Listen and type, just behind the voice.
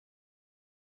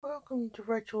Welcome to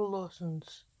Rachel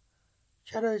Lawson's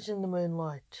Shadows in the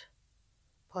Moonlight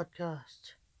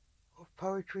podcast of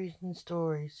poetry and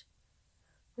stories.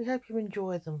 We hope you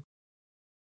enjoy them.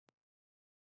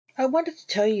 I wanted to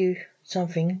tell you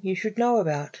something you should know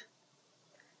about,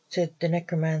 said the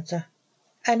Necromancer.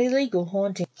 An illegal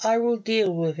haunting. I will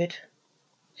deal with it,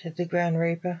 said the Grand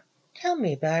Reaper. Tell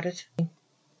me about it.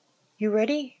 You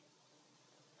ready?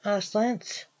 Asked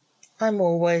Lance. I'm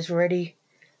always ready.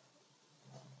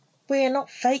 We are not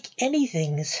fake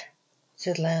anythings,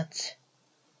 said Lance.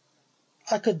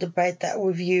 I could debate that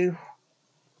with you,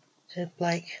 said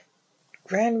Blake.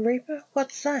 Grand Reaper?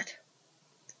 What's that?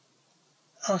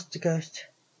 Asked the ghost.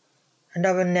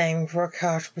 Another name for a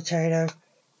couch potato,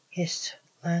 hissed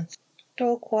Lance.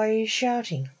 Talk while you're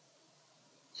shouting,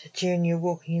 said Junior,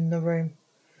 walking in the room.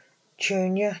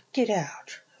 Junior, get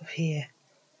out of here.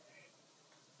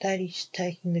 Daddy's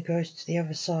taking the ghost to the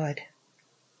other side,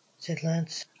 said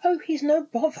Lance. Oh, he's no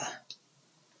bother.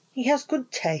 He has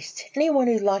good taste. Anyone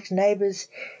who likes neighbours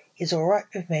is all right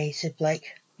with me, said Blake.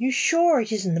 You sure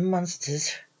it isn't the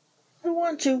monsters? I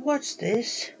want to watch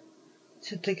this,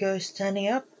 said the ghost, standing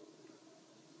up.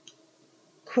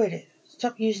 Quit it.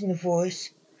 Stop using the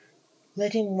voice.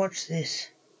 Let him watch this,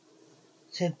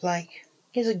 said Blake.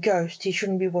 He's a ghost. He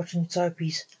shouldn't be watching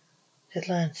soapies, said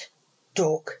Lance.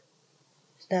 Dork,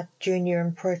 snapped Junior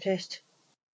in protest.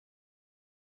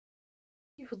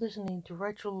 Thank you for listening to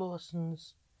Rachel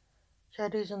Lawson's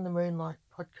Shadows in the Moonlight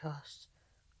podcast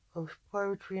of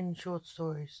poetry and short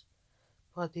stories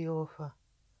by the author.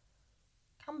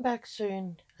 Come back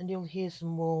soon and you'll hear some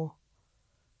more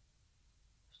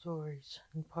stories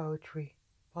and poetry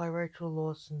by Rachel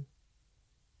Lawson.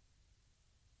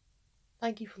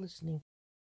 Thank you for listening.